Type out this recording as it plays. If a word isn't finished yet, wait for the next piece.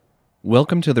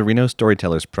Welcome to the Reno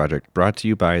Storytellers Project, brought to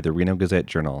you by the Reno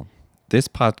Gazette-Journal. This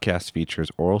podcast features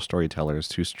oral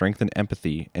storytellers who strengthen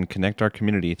empathy and connect our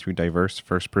community through diverse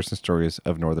first-person stories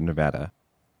of Northern Nevada.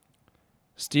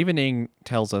 Stephen Ng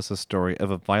tells us a story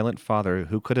of a violent father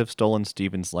who could have stolen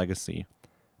Stephen's legacy,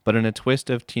 but in a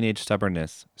twist of teenage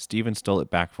stubbornness, Stephen stole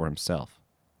it back for himself.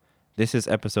 This is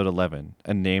episode 11,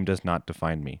 A Name Does Not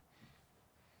Define Me.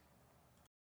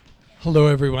 Hello,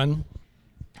 everyone.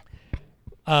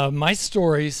 My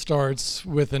story starts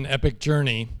with an epic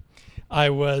journey. I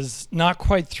was not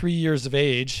quite 3 years of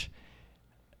age,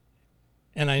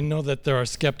 and I know that there are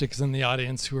skeptics in the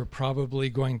audience who are probably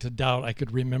going to doubt I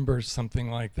could remember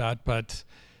something like that, but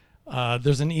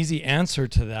there's an easy answer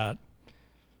to that.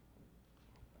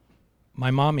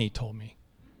 My mommy told me.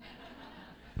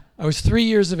 I was 3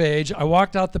 years of age. I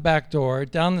walked out the back door,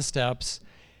 down the steps,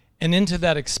 and into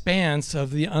that expanse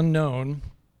of the unknown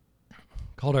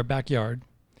called our backyard,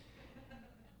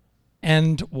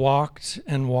 and walked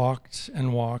and walked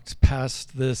and walked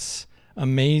past this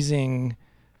amazing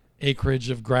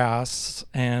acreage of grass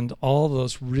and all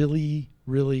those really,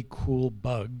 really cool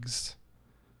bugs,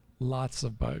 lots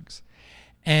of bugs.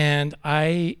 And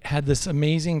I had this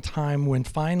amazing time when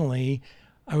finally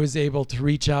I was able to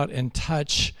reach out and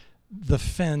touch the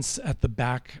fence at the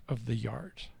back of the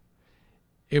yard.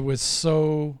 It was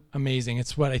so amazing.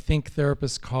 It's what I think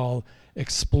therapists call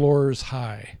explorer's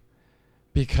high,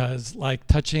 because like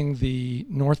touching the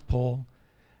North Pole,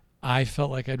 I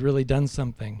felt like I'd really done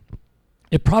something.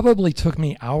 It probably took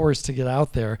me hours to get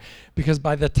out there, because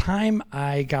by the time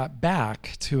I got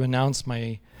back to announce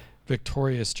my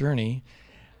victorious journey,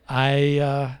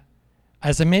 as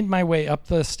I made my way up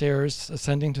the stairs,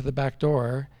 ascending to the back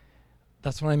door,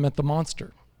 that's when I met the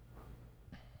monster.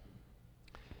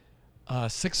 A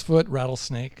 6-foot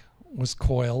rattlesnake was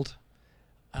coiled,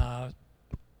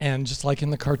 and just like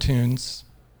in the cartoons,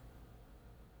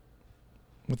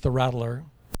 with the rattler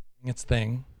doing its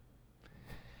thing.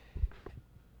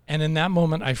 And in that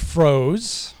moment, I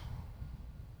froze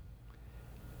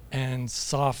and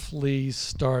softly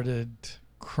started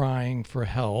crying for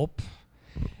help.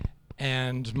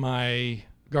 And my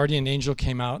guardian angel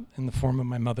came out in the form of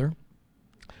my mother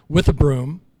with a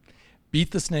broom, beat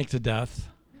the snake to death,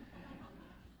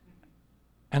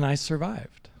 and I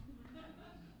survived.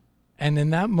 And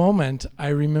in that moment, I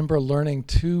remember learning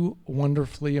two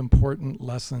wonderfully important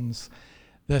lessons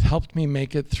that helped me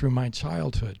make it through my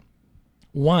childhood.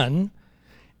 One,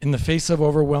 in the face of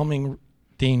overwhelming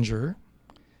danger,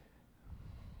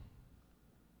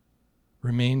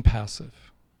 remain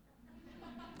passive.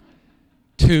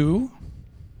 Two,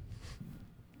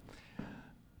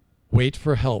 wait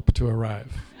for help to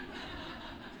arrive.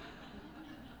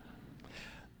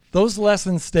 Those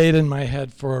lessons stayed in my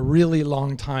head for a really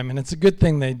long time, and it's a good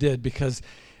thing they did, because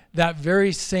that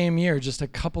very same year, just a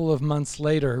couple of months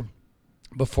later,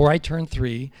 before I turned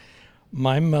 3,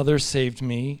 my mother saved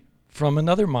me from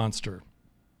another monster,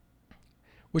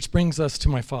 which brings us to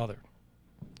my father.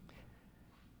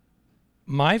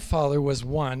 My father was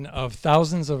one of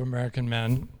thousands of American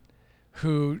men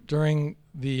who, during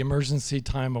the emergency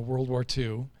time of World War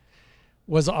II,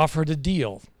 was offered a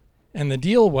deal. And the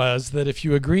deal was that if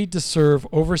you agreed to serve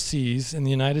overseas in the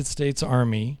United States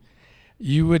Army,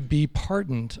 you would be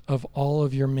pardoned of all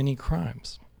of your many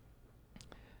crimes.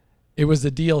 It was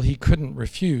a deal he couldn't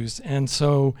refuse. And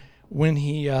so when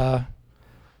he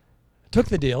took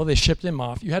the deal, they shipped him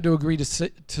off. You had to agree to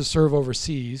serve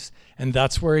overseas, and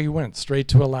that's where he went, straight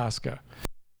to Alaska,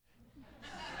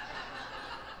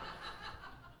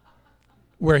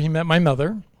 where he met my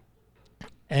mother,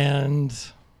 and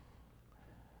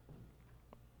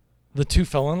the two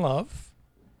fell in love,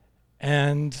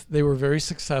 and they were very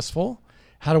successful,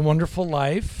 had a wonderful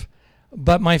life.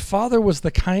 But my father was the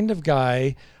kind of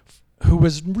guy who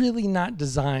was really not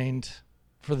designed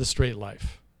for the straight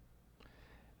life.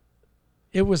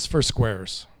 It was for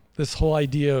squares. This whole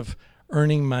idea of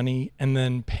earning money and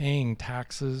then paying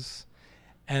taxes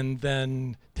and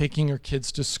then taking your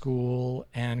kids to school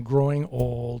and growing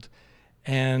old,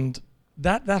 and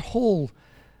that whole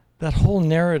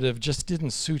narrative just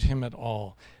didn't suit him at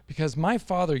all. Because my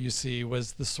father, you see,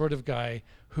 was the sort of guy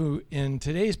who, in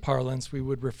today's parlance, we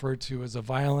would refer to as a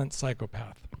violent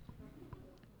psychopath.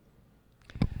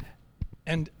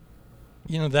 And,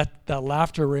 you know, that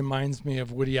laughter reminds me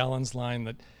of Woody Allen's line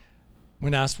that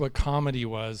when asked what comedy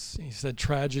was, he said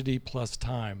tragedy plus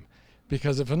time.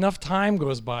 Because if enough time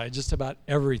goes by, just about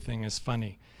everything is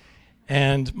funny.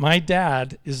 And my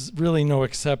dad is really no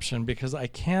exception, because I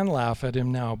can laugh at him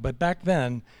now, but back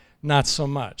then, not so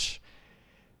much.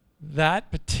 That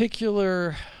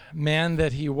particular man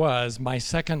that he was, my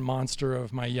second monster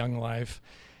of my young life,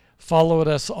 followed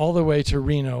us all the way to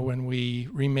Reno when we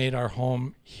remade our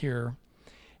home here.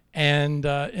 And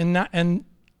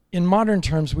in modern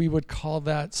terms, we would call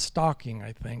that stalking,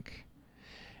 I think.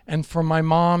 And for my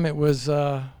mom, it was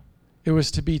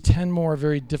to be 10 more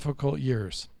very difficult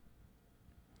years.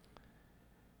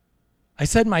 I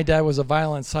said my dad was a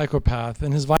violent psychopath,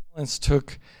 and his violence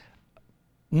took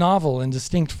novel and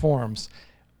distinct forms.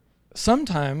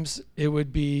 Sometimes it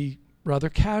would be rather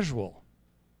casual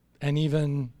and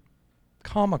even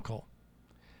comical,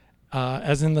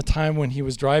 as in the time when he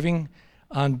was driving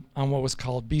on what was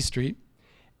called B Street,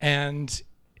 and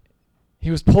he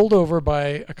was pulled over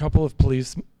by a couple of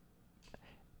police.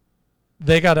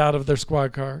 They got out of their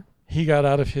squad car. He got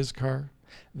out of his car.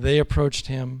 They approached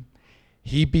him.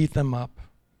 He beat them up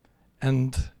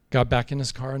and got back in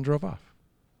his car and drove off.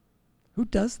 Who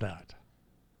does that?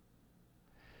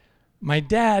 My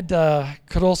dad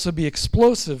could also be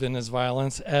explosive in his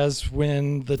violence, as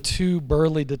when the two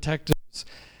burly detectives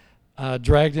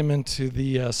dragged him into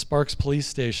the Sparks police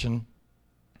station.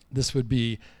 This would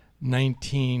be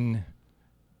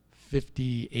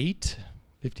 1958,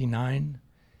 59.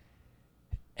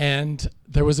 And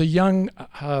there was a young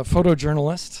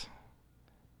photojournalist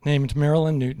named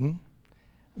Marilyn Newton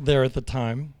there at the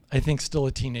time, I think still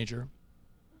a teenager.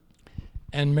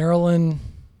 And Marilyn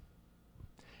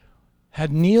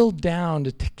had kneeled down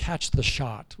to catch the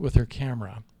shot with her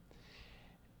camera.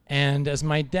 And as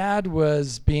my dad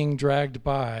was being dragged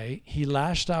by, he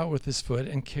lashed out with his foot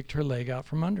and kicked her leg out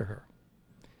from under her.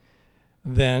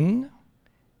 Then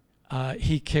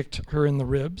he kicked her in the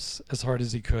ribs as hard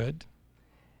as he could.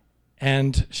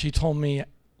 And she told me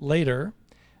later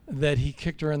that he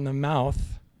kicked her in the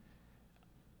mouth,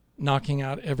 knocking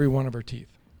out every one of her teeth.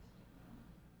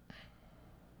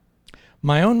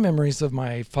 My own memories of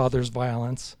my father's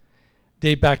violence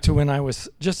date back to when I was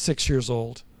just 6 years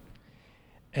old.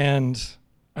 And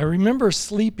I remember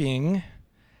sleeping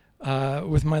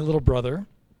with my little brother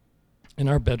in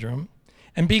our bedroom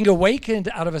and being awakened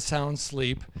out of a sound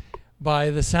sleep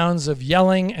by the sounds of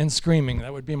yelling and screaming.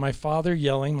 That would be my father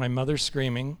yelling, my mother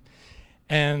screaming,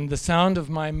 and the sound of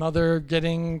my mother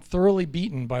getting thoroughly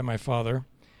beaten by my father,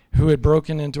 who had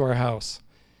broken into our house.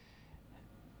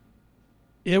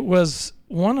 It was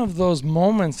one of those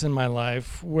moments in my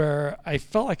life where I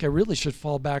felt like I really should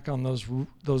fall back on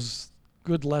those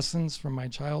good lessons from my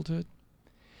childhood.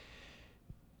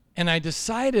 And I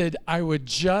decided I would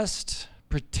just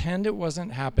pretend it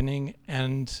wasn't happening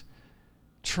and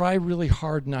try really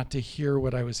hard not to hear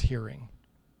what I was hearing.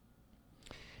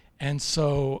 And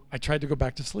so I tried to go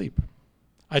back to sleep.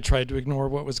 I tried to ignore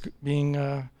what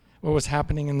was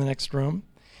happening in the next room.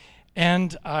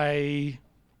 And I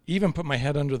even put my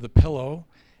head under the pillow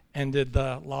and did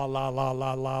the la la la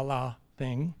la la la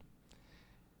thing.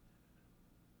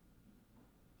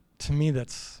 To me,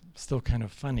 that's still kind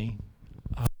of funny,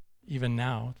 even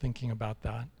now, thinking about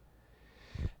that.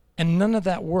 And none of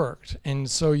that worked. And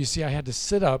so you see, I had to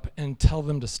sit up and tell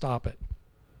them to stop it.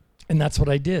 And that's what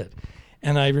I did.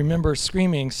 And I remember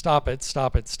screaming, "Stop it,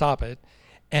 stop it, stop it."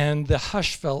 And the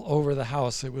hush fell over the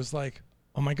house. It was like,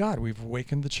 oh my God, we've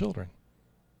awakened the children.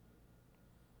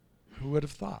 Who would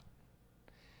have thought?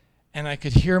 And I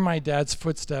could hear my dad's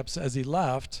footsteps as he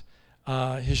left,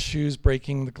 his shoes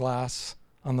breaking the glass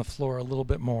on the floor a little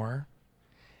bit more.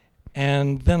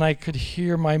 And then I could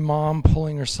hear my mom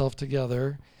pulling herself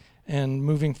together and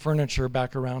moving furniture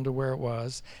back around to where it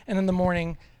was. And in the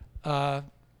morning,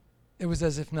 it was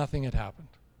as if nothing had happened.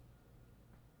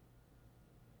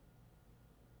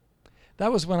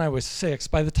 That was when I was 6.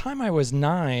 By the time I was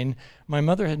 9, my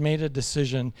mother had made a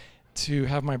decision to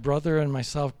have my brother and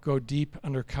myself go deep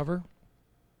undercover,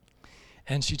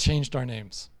 and she changed our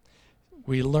names.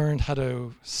 We learned how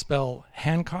to spell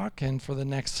Hancock, and for the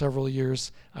next several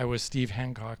years, I was Steve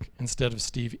Hancock instead of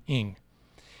Steve Ing.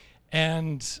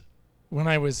 And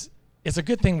it's a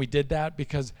good thing we did that,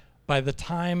 because by the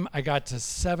time I got to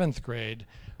 7th grade,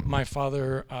 my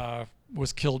father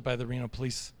was killed by the Reno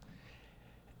police.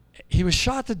 He was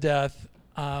shot to death,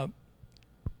 and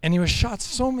he was shot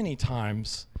so many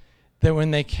times that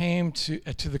when they came to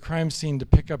the crime scene to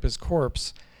pick up his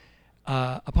corpse,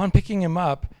 upon picking him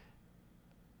up,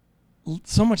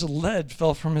 so much lead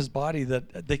fell from his body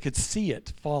that they could see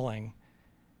it falling.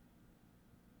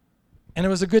 And it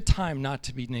was a good time not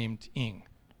to be named Ing.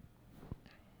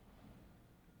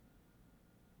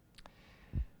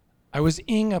 I was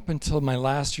Ing up until my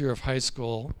last year of high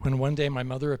school, when one day my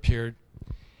mother appeared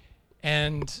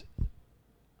and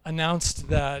announced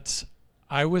that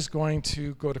I was going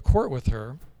to go to court with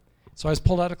her. So I was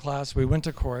pulled out of class, we went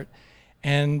to court,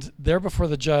 And there before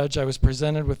the judge, I was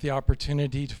presented with the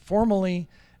opportunity to formally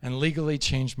and legally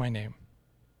change my name.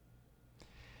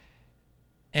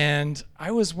 And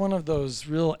I was one of those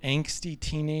real angsty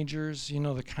teenagers, you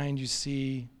know, the kind you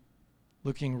see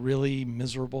looking really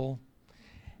miserable.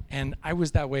 And I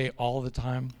was that way all the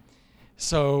time.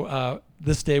 So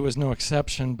this day was no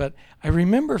exception. But I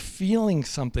remember feeling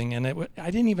something, and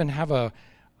I didn't even have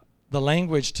the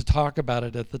language to talk about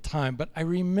it at the time. But I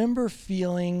remember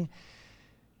feeling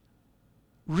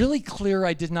really clear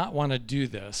I did not want to do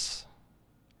this.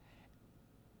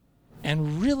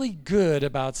 And really good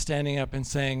about standing up and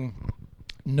saying,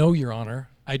 "No, Your Honor,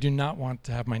 I do not want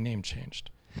to have my name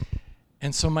changed."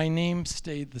 And so my name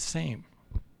stayed the same.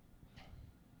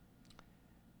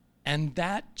 And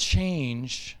that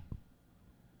change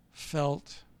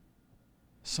felt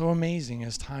so amazing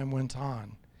as time went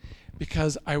on,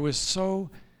 because I was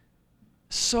so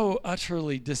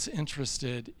utterly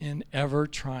disinterested in ever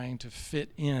trying to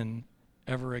fit in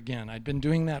ever again. I'd been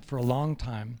doing that for a long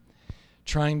time,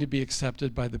 trying to be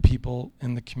accepted by the people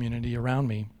in the community around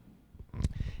me.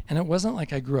 And it wasn't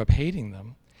like I grew up hating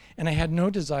them. And I had no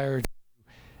desire to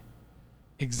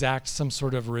exact some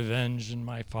sort of revenge in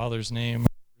my father's name,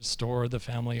 restore the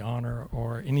family honor,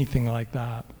 or anything like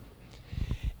that.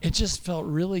 It just felt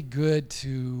really good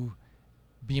to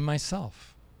be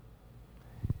myself.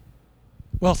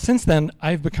 Well, since then,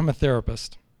 I've become a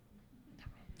therapist.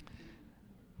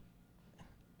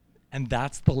 And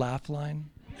that's the laugh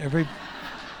line.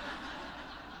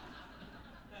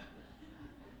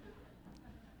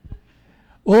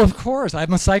 Well, of course,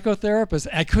 I'm a psychotherapist.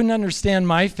 I couldn't understand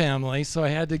my family, so I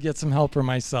had to get some help for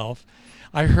myself.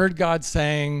 I heard God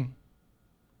saying,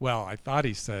 well, I thought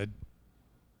he said,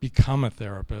 become a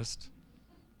therapist.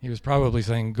 He was probably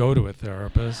saying, go to a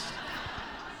therapist.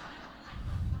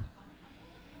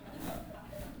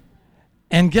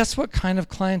 And guess what kind of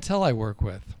clientele I work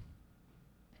with?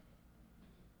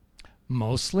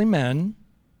 Mostly men,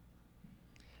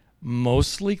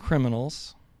 mostly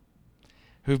criminals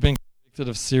who've been convicted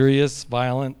of serious,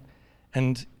 violent,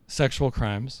 and sexual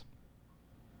crimes.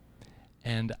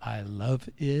 And I love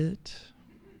it.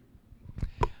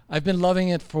 I've been loving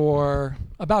it for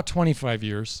about 25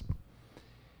 years.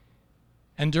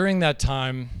 And during that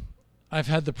time, I've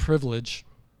had the privilege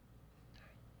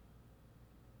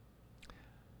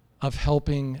of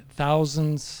helping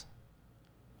thousands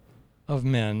of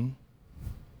men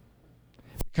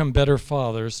become better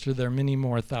fathers to their many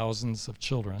more thousands of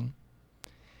children.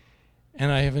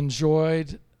 And I have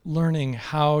enjoyed learning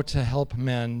how to help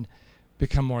men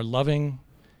become more loving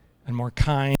and more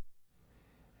kind,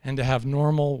 and to have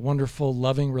normal, wonderful,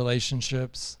 loving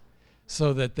relationships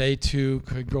so that they too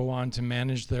could go on to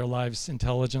manage their lives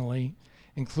intelligently,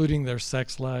 including their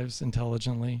sex lives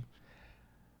intelligently.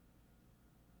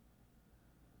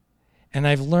 And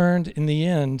I've learned in the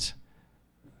end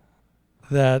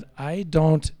that I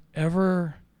don't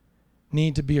ever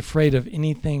need to be afraid of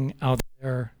anything out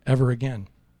there ever again.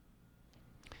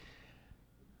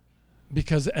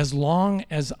 Because as long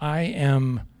as I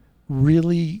am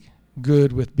really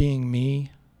good with being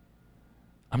me,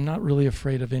 I'm not really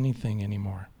afraid of anything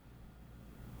anymore.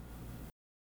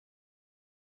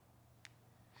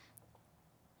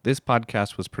 This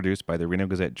podcast was produced by the Reno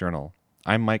Gazette Journal.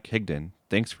 I'm Mike Higdon.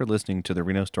 Thanks for listening to the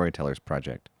Reno Storytellers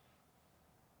Project.